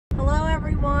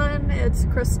it's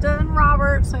Christa and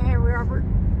Robert. Say hey, Robert.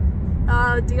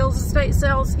 Deals Estate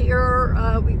Sales here.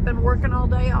 We've been working all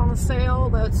day on a sale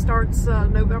that starts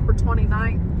November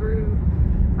 29th through,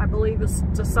 I believe it's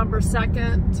December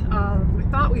 2nd. We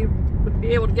thought we would be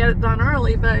able to get it done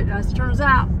early, but as it turns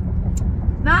out,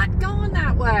 not going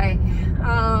that way.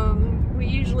 We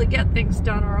usually get things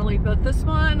done early, but this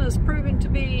one is proving to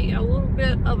be a little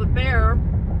bit of a bear.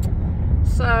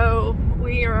 So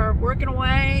we are working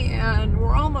away and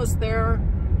we're almost there.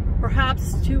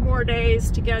 Perhaps 2 more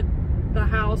days to get the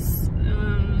house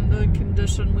in the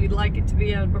condition we'd like it to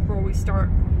be in before we start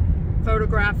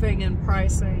photographing and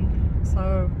pricing.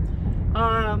 So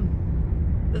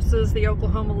this is the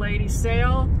Oklahoma Ladies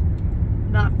sale.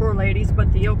 Not for ladies,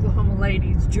 but the Oklahoma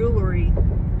Ladies jewelry.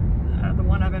 The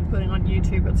one I've been putting on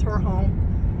YouTube. It's her home.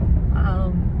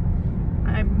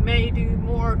 I may do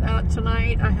more of that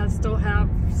tonight. I still have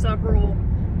several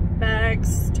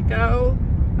bags to go.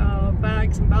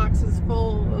 Bags and boxes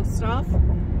full of stuff.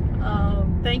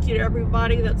 Thank you to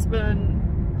everybody that's been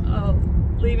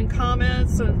leaving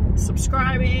comments and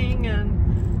subscribing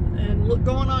and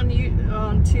going on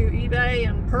to eBay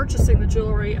and purchasing the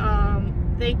jewelry.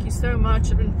 Thank you so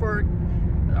much, and for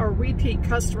our repeat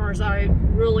customers, I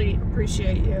really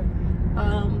appreciate you.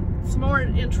 Some more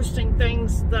interesting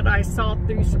things that I saw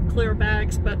through some clear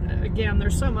bags, but again,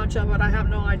 there's so much of it, I have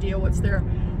no idea what's there.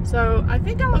 So I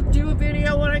think I'll do a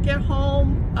video when I get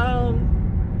home.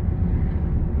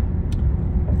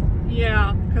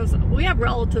 Yeah, because we have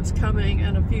relatives coming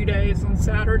in a few days on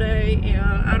Saturday, and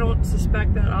I don't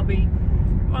suspect that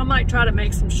I might try to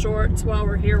make some shorts while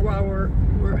we're here, while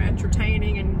we're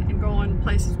entertaining and going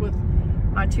places with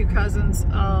my 2 cousins.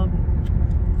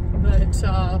 But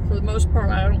for the most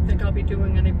part, I don't think I'll be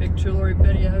doing any big jewelry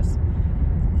videos,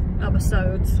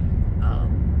 episodes.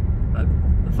 But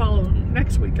the following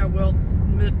next week I will,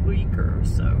 midweek or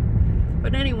so.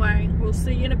 But anyway, we'll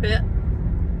see you in a bit.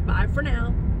 Bye for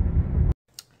now.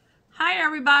 Hi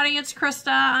everybody, it's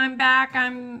Christa. I'm back.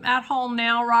 I'm at home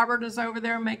now. Robert is over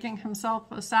there making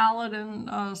himself a salad and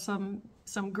some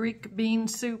Greek bean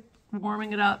soup,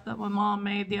 warming it up, that my mom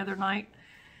made the other night,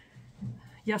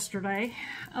 yesterday.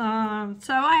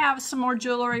 So I have some more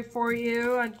jewelry for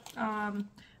you.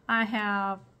 I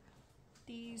have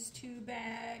these 2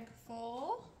 bags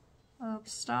full of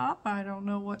stuff. I don't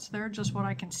know what's there, just what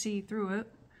I can see through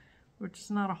it, which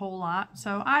is not a whole lot.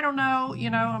 So I don't know,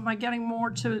 you know, am I getting more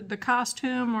to the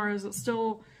costume or is it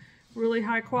still really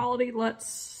high quality?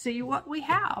 Let's see what we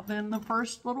have in the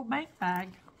first little bank bag.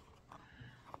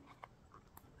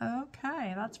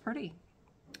 Okay, that's pretty.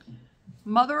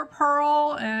 Mother of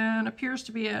pearl, and appears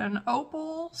to be an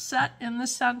opal set in the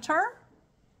center.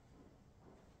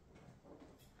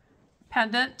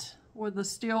 Pendant with the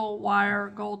steel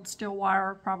wire, gold steel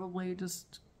wire, probably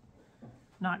just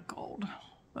not gold,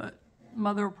 but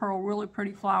mother of pearl, really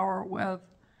pretty flower with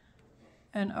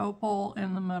an opal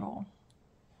in the middle.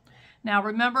 Now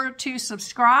remember to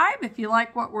subscribe if you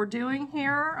like what we're doing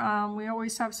here. We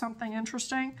always have something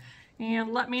interesting.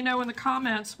 And let me know in the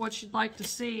comments what you'd like to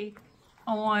see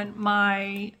on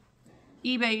my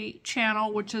eBay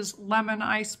channel, which is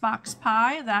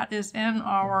Lemoniceboxpie. That is in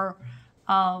our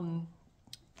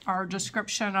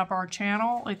description of our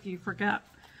channel, if you forget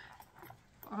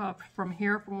from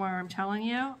where I'm telling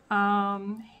you.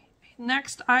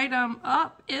 Next item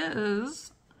up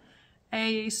is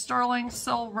a sterling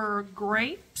silver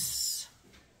grapes,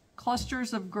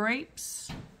 clusters of grapes,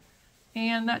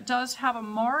 and that does have a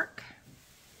mark,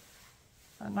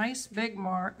 a nice big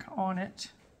mark on it.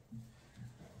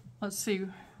 Let's see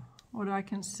what I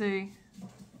can see.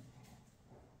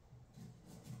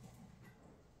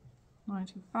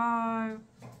 95.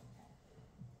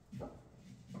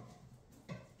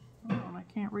 Oh, I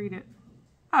can't read it.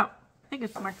 Oh, I think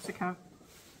it's Mexico.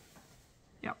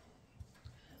 Yep.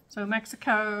 So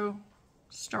Mexico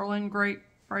sterling grape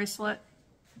bracelet.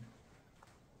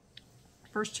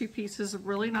 First 2 pieces are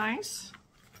really nice.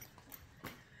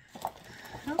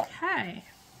 Okay.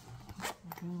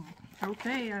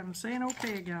 Okay, I'm saying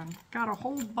okay again. Got a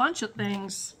whole bunch of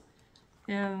things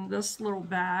in this little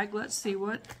bag. Let's see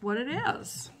what it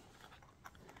is.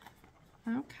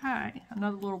 Okay,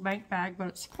 another little bank bag, but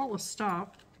it's full of stuff.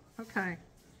 Okay.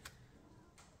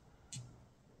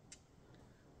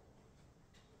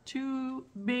 2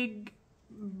 big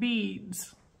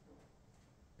beads.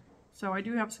 So I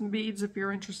do have some beads if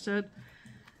you're interested.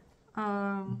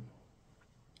 A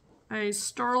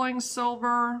sterling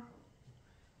silver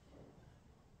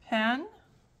pin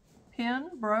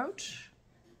brooch.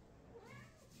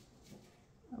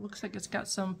 It looks like it's got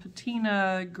some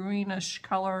patina greenish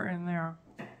color in there.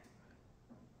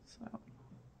 So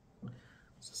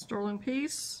Sterling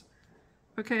piece.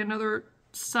 Okay, another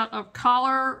set of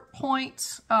collar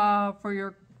points for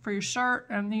your shirt,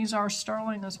 and these are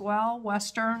sterling as well,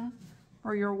 Western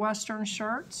for your Western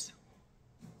shirts.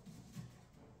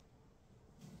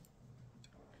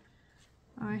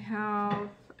 I have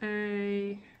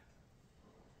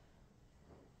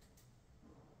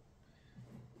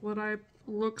what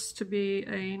looks to be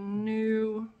a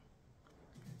new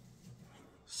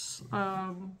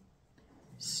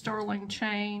sterling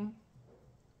chain.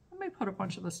 Let me put a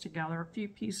bunch of this together, a few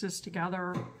pieces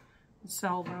together, and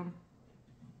sell them.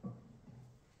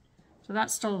 So that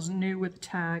still is new with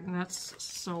tag, and that's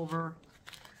silver.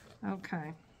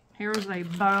 Okay, here's a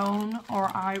bone or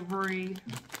ivory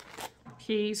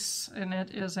piece, and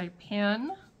it is a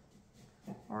pin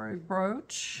or a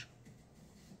brooch.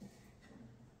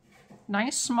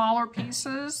 Nice smaller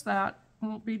pieces that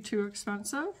won't be too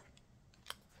expensive.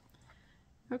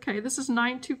 Okay, this is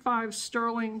 925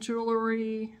 sterling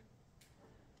jewelry,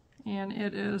 and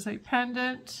it is a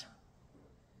pendant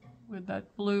with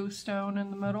that blue stone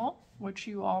in the middle, which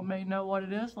you all may know what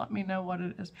it is. Let me know what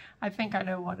it is. I think I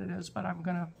know what it is, but I'm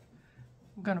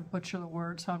gonna butcher the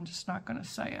word, so I'm just not gonna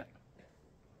say it.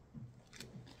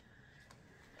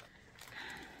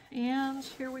 And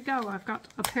here we go. I've got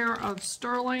a pair of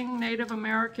sterling Native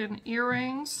American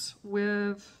earrings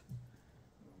with,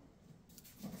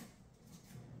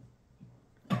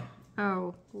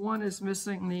 oh, one is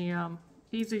missing the,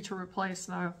 easy to replace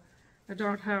though. I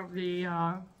don't have the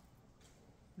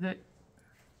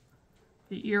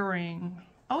earring.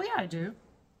 Oh yeah, I do.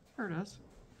 There it is.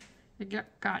 It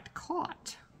got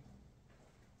caught.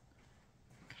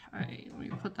 Okay, let me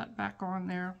put that back on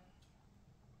there.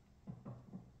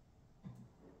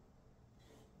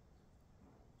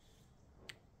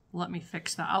 Let me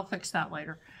fix that. I'll fix that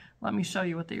later. Let me show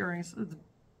you what the earrings.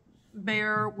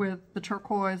 Bear with the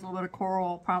turquoise, a little bit of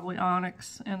coral, probably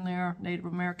onyx in there, Native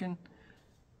American.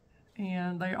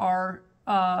 And they are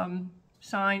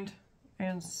signed,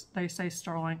 and they say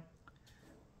sterling.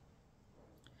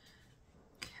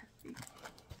 Okay.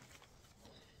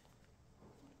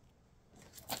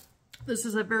 This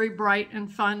is a very bright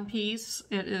and fun piece.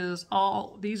 It is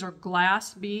all, these are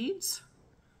glass beads.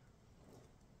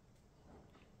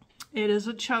 It is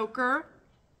a choker,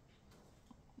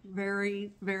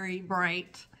 very, very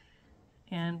bright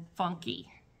and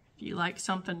funky, if you like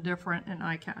something different and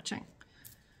eye-catching.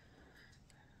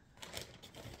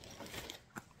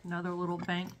 Another little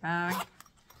bank bag.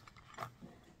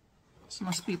 This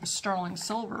must be the sterling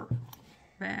silver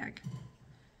bag.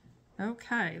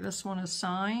 Okay, this one is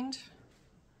signed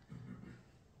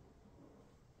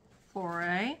for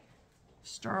a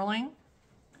sterling.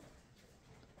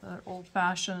 That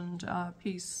old-fashioned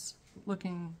piece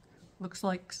looks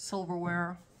like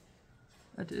silverware.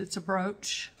 It's a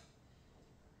brooch.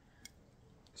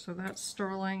 So that's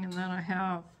sterling, and then I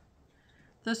have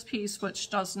this piece,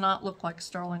 which does not look like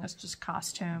sterling. It's just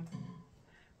costume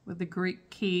with the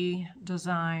Greek key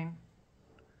design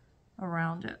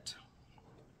around it.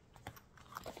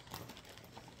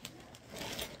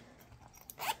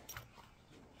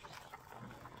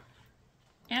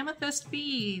 Amethyst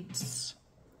beads.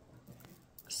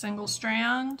 Single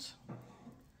strand.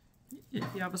 If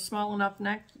you have a small enough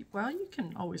neck, well, you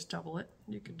can always double it.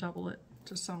 You can double it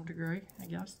to some degree, I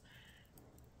guess.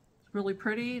 It's really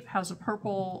pretty. It has a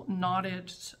purple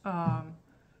knotted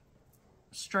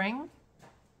string.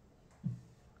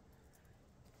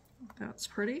 That's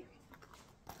pretty.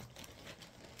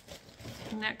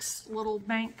 Next little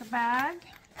bank bag.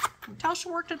 Tell she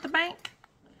worked at the bank.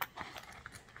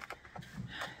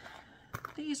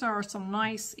 These are some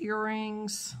nice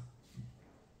earrings.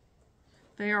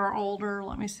 They are older.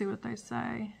 Let me see what they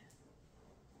say.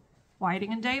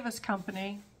 Whiting and Davis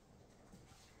Company.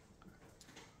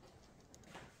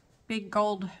 Big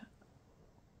gold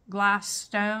glass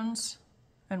stones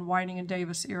and Whiting and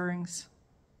Davis earrings.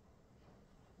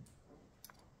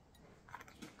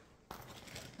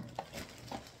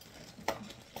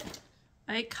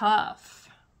 A cuff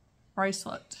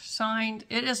bracelet signed.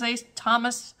 It is a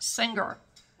Thomas Singer.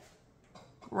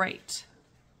 Great.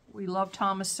 We love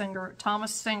Thomas Singer.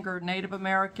 Thomas Singer, Native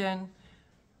American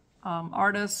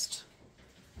artist.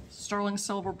 Sterling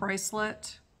silver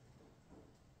bracelet.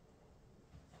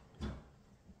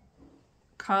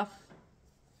 Cuff.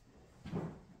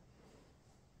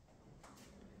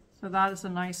 So that is a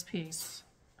nice piece.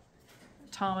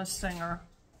 Thomas Singer.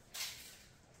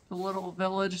 The little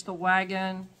village, the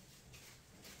wagon,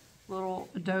 little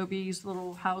adobes,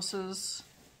 little houses.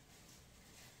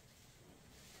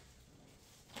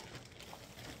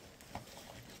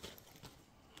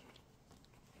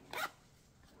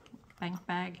 Bank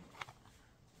bag.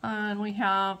 And we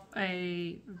have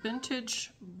a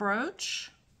vintage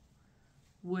brooch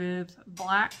with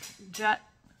black jet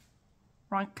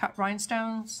cut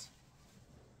rhinestones.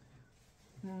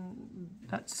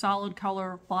 That solid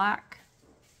color black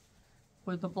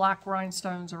with the black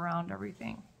rhinestones around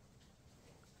everything.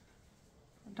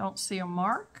 I don't see a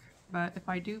mark, but if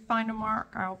I do find a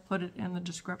mark, I'll put it in the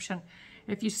description.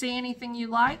 If you see anything you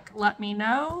like, let me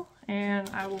know, and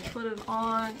I will put it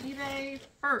on eBay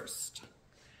first.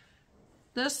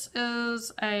 This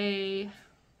is a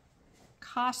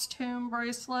costume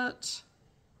bracelet.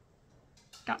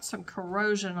 Got some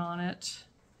corrosion on it,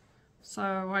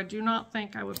 so I do not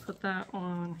think I would put that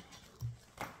on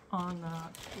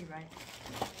eBay.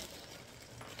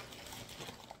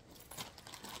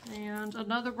 And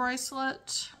another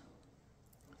bracelet.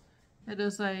 It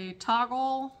is a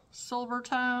toggle silver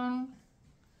tone.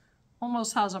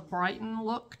 Almost has a Brighton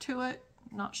look to it.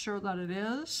 Not sure that it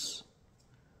is.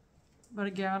 But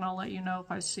again, I'll let you know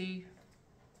if I see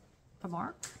the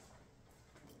mark.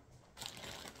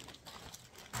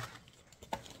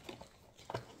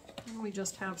 And we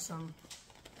just have some,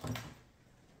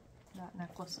 that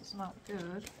necklace is not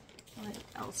good. What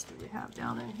else do we have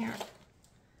down in here?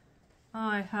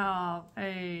 I have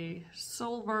a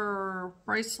silver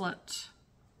bracelet.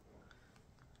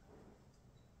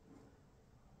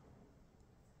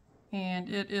 And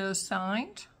it is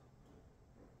signed.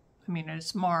 I mean,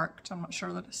 it's marked. I'm not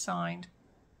sure that it's signed.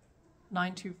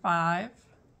 925.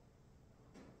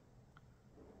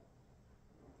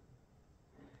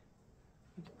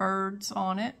 With birds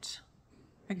on it.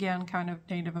 Again, kind of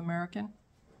Native American.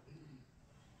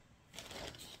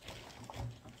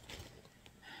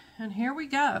 And here we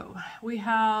go. We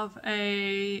have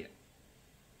a,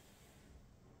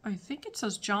 I think it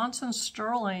says Johnson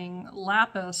Sterling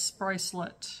lapis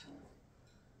bracelet.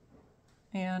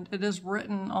 And it is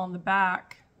written on the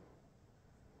back,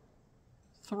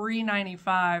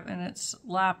 $3.95, and it's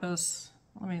lapis.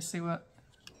 Let me see what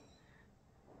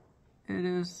it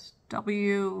is.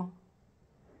 W.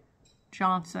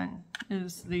 Johnson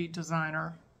is the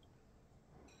designer.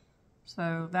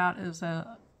 So that is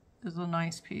a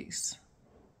nice piece.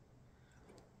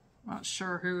 Not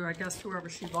sure who, I guess whoever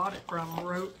she bought it from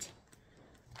wrote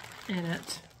in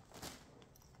it,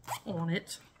 on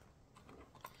it.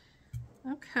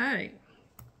 Okay.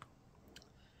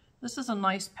 This is a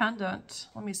nice pendant.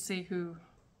 Let me see who,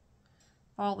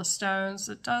 all the stones.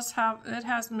 It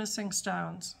has missing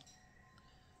stones.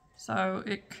 So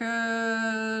it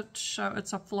could show,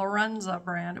 it's a Florenza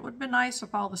brand. It would be nice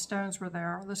if all the stones were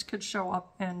there. This could show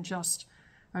up in just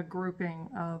a grouping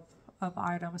of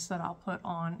items that I'll put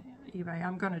on eBay.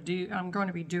 I'm going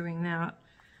to be doing that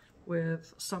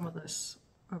with some of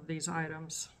these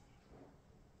items.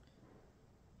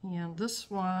 And this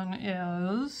one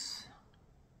is,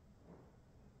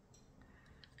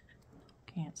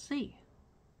 can't see,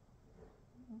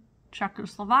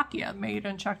 Czechoslovakia, made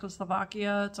in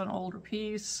Czechoslovakia. It's an older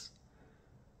piece.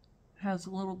 Has a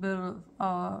little bit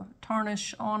of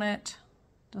tarnish on it,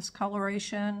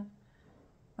 discoloration,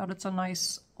 but it's a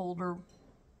nice older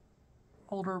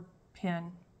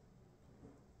pin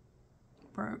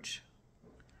brooch.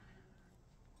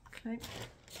 Okay.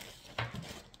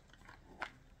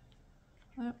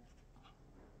 Yep.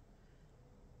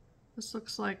 This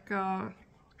looks like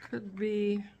could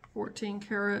be 14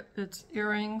 karat. It's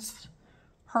earrings,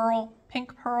 pearl,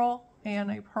 pink pearl,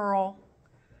 and a pearl.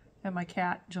 And my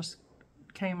cat just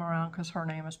came around because her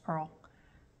name is Pearl.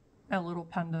 A little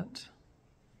pendant.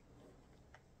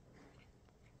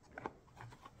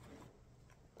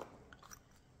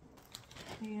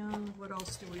 And what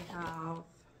else do we have?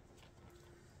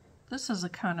 This is a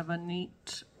kind of a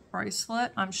neat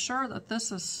bracelet. I'm sure that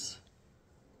this is,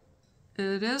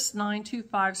 it is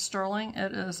 925 sterling.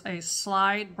 It is a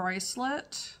slide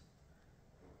bracelet.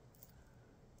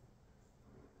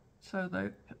 So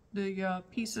the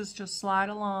pieces just slide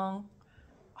along.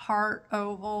 Heart,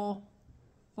 oval,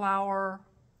 flower,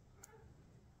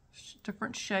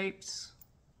 different shapes.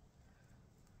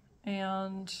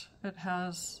 And it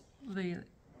has the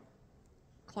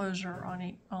closure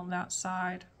on that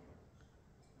side.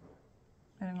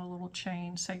 And a little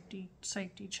chain, safety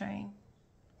chain.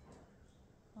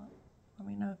 Let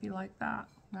me know if you like that.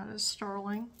 That is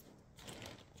sterling.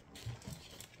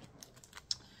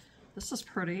 This is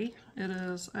pretty. It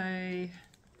is a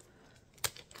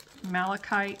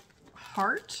malachite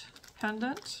heart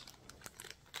pendant.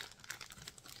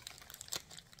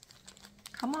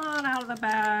 Come on out of the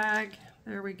bag.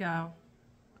 There we go.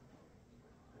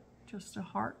 Just a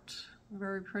heart.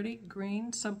 Very pretty.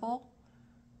 Green, simple.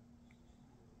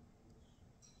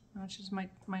 Matches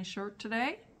my shirt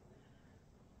today.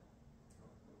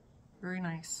 Very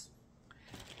nice.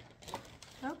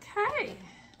 Okay,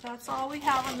 that's all we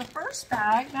have in the first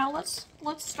bag. Now let's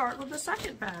start with the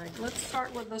second bag. Let's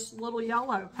start with this little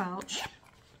yellow pouch.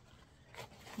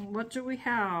 What do we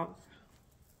have?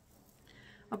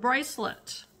 A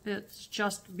bracelet. It's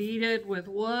just beaded with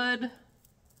wood.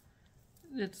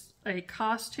 It's a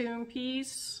costume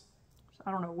piece.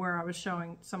 I don't know where I was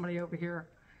showing somebody over here.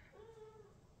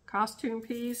 Costume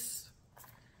piece.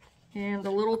 And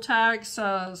the little tag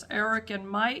says Eric and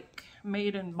Mike,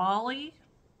 made in Bali.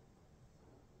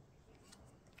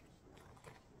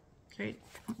 Okay,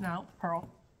 no, pearl.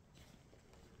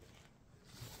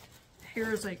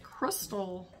 Here's a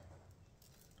crystal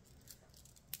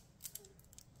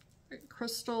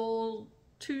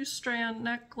two-strand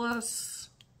necklace.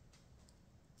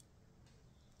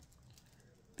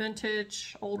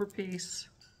 Vintage, older piece.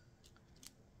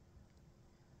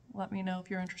 Let me know if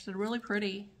you're interested. Really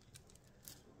pretty.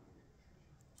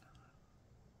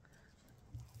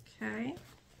 Okay.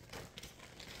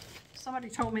 Somebody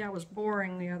told me I was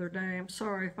boring the other day. I'm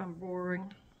sorry if I'm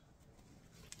boring.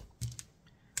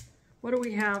 What do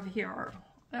we have here?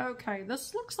 Okay,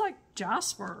 this looks like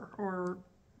jasper, or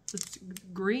it's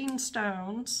green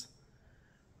stones.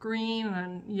 Green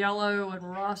and yellow and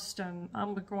rust, and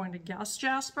I'm going to guess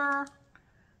jasper,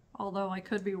 although I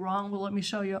could be wrong. Well, let me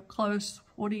show you up close.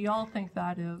 What do y'all think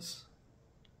that is?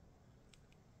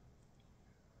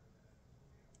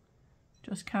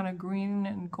 Just kind of green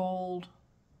and gold.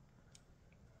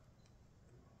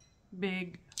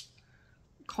 Big,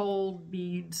 cold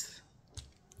beads,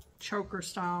 choker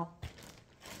style.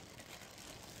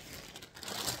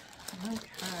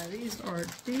 Okay,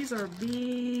 these are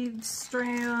beads,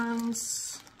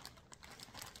 strands.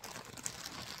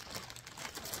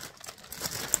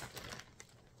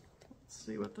 Let's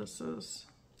see what this is.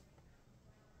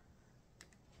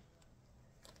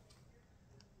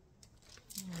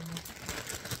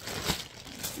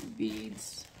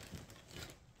 Beads.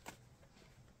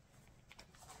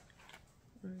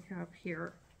 What do we have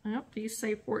here? Yep, these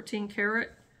say 14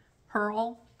 karat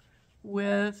pearl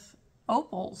with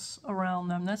opals around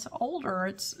them. That's older.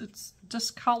 It's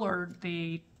discolored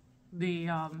the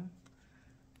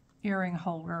earring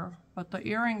holder, but the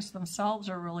earrings themselves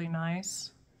are really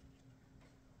nice.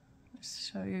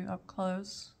 Let's show you up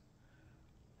close.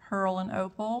 Pearl and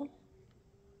opal.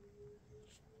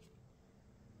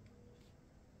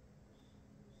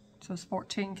 So it's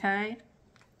 14K.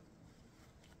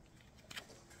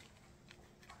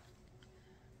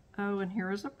 Oh, and here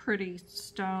is a pretty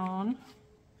stone.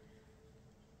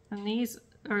 And these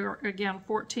are, again,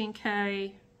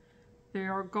 14K. They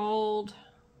are gold.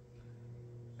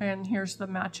 And here's the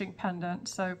matching pendant.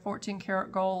 So 14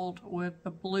 karat gold with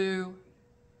the blue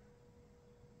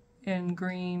and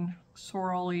green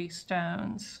swirly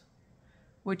stones,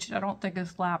 which I don't think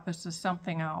is lapis, is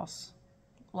something else.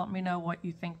 Let me know what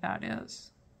you think that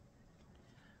is.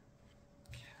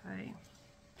 Okay.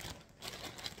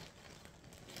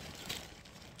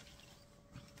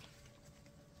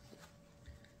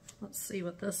 Let's see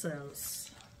what this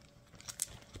is.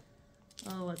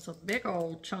 Oh, it's a big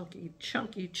old chunky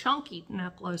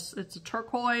necklace. It's a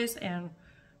turquoise and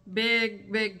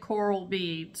big coral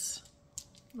beads.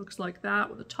 Looks like that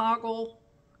with a toggle.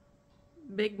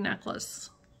 Big necklace.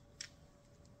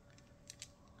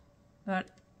 That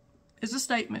is a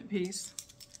statement piece.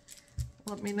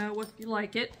 Let me know if you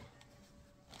like it.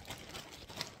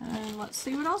 And let's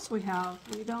see what else we have.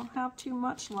 We don't have too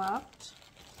much left.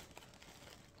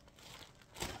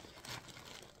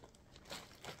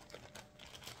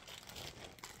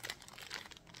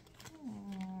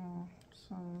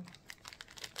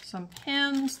 Some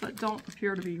pins that don't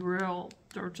appear to be real.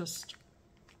 They're just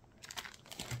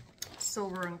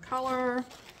silver in color.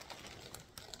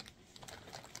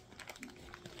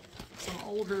 Some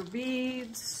older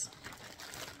beads.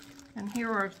 And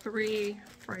here are 3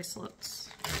 bracelets.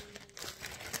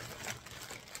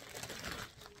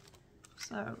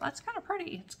 So that's kind of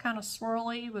pretty. It's kind of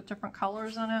swirly with different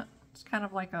colors in it. It's kind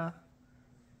of like a,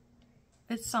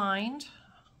 it's signed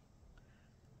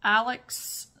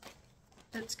Alex.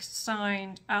 It's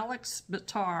signed Alexis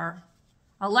Bitar.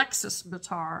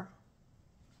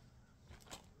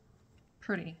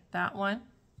 Pretty, that one.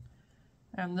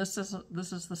 And this is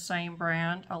the same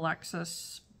brand,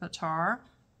 Alexis Bitar.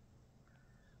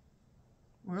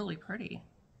 Really pretty.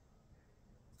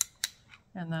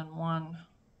 And then one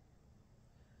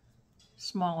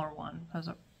smaller one has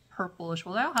a purplish.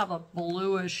 Well, they'll have a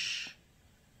bluish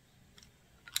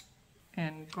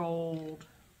and gold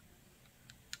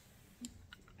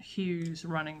hues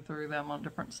running through them on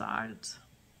different sides.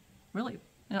 Really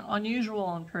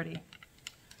unusual and pretty.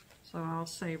 So I'll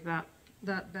save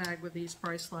that bag with these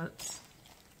bracelets.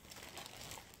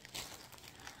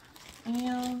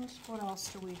 And what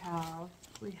else do we have?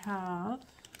 We have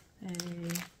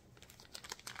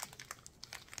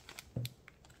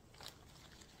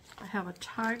I have a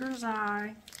tiger's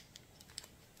eye.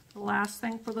 The last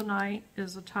thing for the night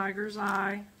is a tiger's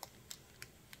eye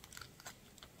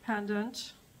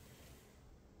pendant.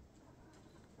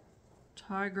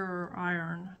 Tiger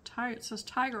iron. It says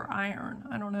tiger iron.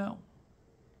 I don't know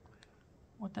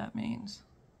what that means.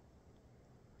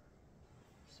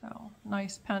 So,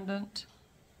 nice pendant.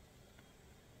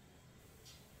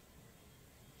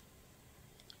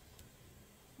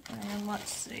 And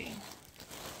let's see.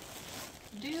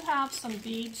 I do have some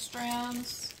bead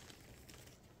strands.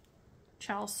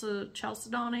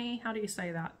 Chalcedony. How do you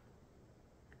say that?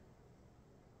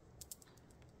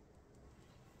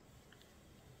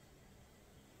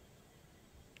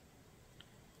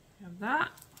 Have that.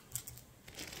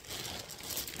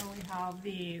 And we have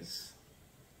these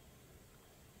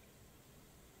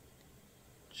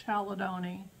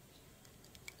Chalcedony.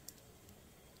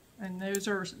 And those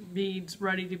are beads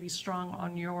ready to be strung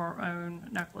on your own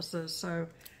necklaces. So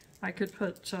I could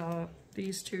put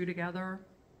these two together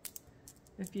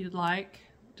if you'd like.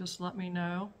 Just let me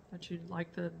know that you'd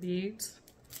like the beads.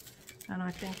 And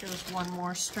I think there's one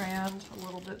more strand, a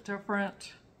little bit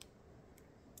different.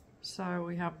 So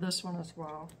we have this one as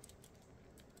well.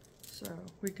 So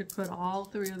we could put all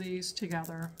three of these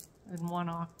together in one,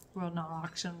 well, not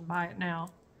auction, buy it now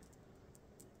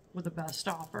with the best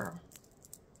offer.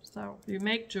 So if you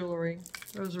make jewelry,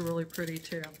 those are really pretty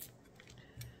too.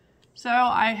 So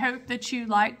I hope that you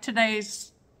liked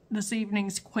this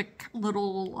evening's quick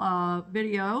little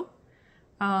video.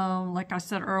 Like I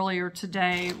said earlier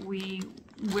today, we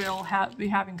will be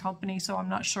having company, so I'm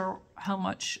not sure how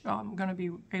much I'm going to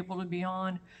be able to be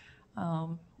on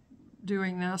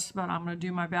doing this, but I'm going to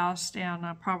do my best, and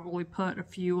I'll probably put a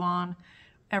few on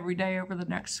every day over the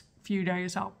next few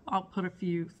days. I'll put a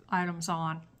few items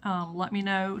on. Let me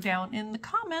know down in the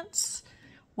comments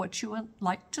what you would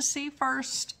like to see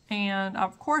first, and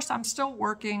of course I'm still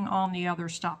working on the other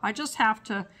stuff. I just have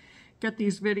to get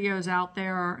these videos out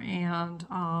there, and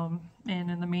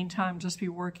in the meantime just be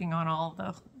working on all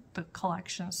the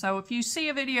collection. So if you see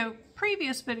a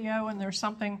previous video and there's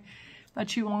something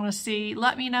that you want to see,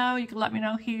 let me know. You can let me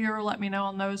know here, let me know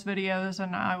on those videos,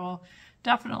 and I will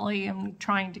definitely am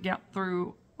trying to get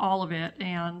through all of it.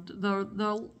 And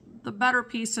the better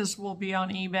pieces will be on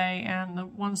eBay, and the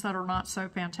ones that are not so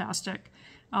fantastic,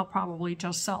 I'll probably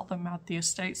just sell them at the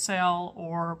estate sale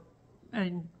or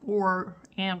do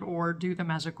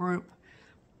them as a group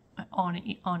on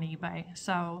eBay.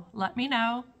 So let me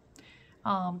know.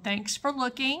 Thanks for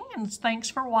looking, and thanks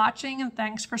for watching, and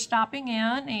thanks for stopping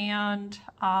in. And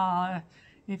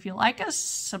if you like us,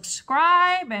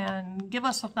 subscribe and give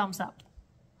us a thumbs up.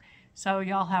 So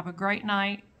y'all have a great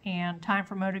night, and time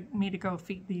for me to go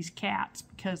feed these cats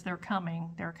because they're coming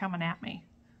at me.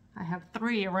 I have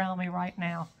 3 around me right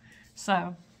now. So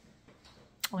I'm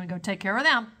gonna go take care of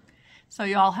them. So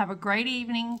y'all have a great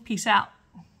evening. Peace out.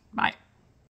 Bye.